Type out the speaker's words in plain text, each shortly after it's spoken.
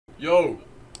Yo.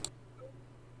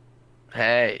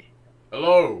 Hey.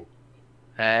 Hello.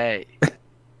 Hey.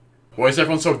 Why is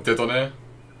everyone so dead on here?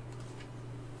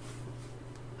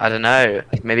 I don't know.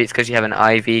 Maybe it's because you have an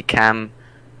IV cam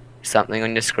something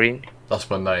on your screen. That's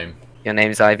my name. Your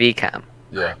name's IV cam.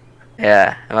 Yeah.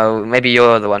 Yeah. Well, maybe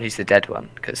you're the one who's the dead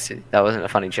one, because that wasn't a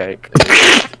funny joke.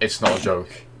 It's not a joke.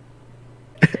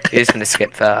 Who's gonna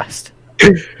skip first?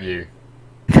 You.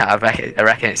 I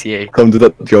reckon it's you. Come to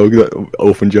that joke, that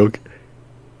orphan joke.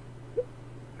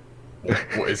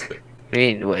 What is it? I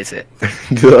mean, what is it?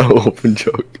 Do that orphan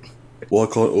joke. Why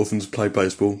can't orphans play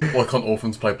baseball? Why can't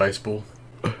orphans play baseball?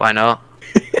 Why not?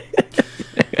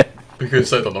 Because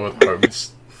they don't know where the home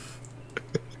is.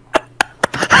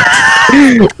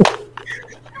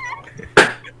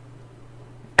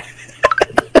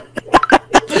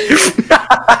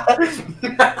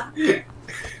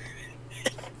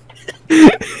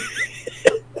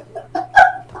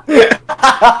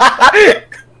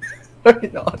 What's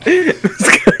going on? What's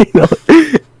going on?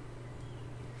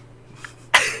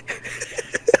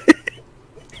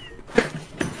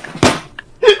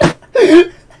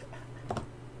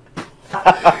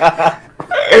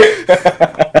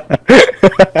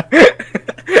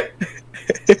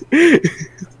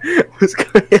 What's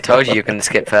going on? I told you can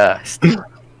skip first.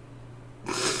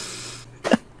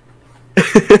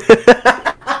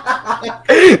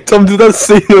 Tom, did that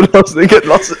scene when I was get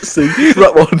lost at sea?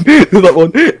 That one. That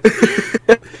one.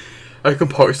 I can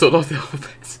post it off the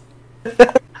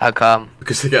alphabet. How come?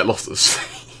 Because they get lost at sea.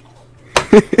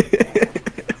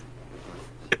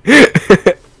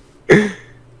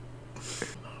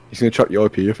 He's gonna chuck your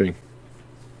IP, I think.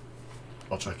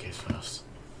 I'll check his first.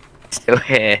 Still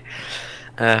here.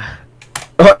 Oh,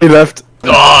 he left.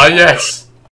 Ah, yes!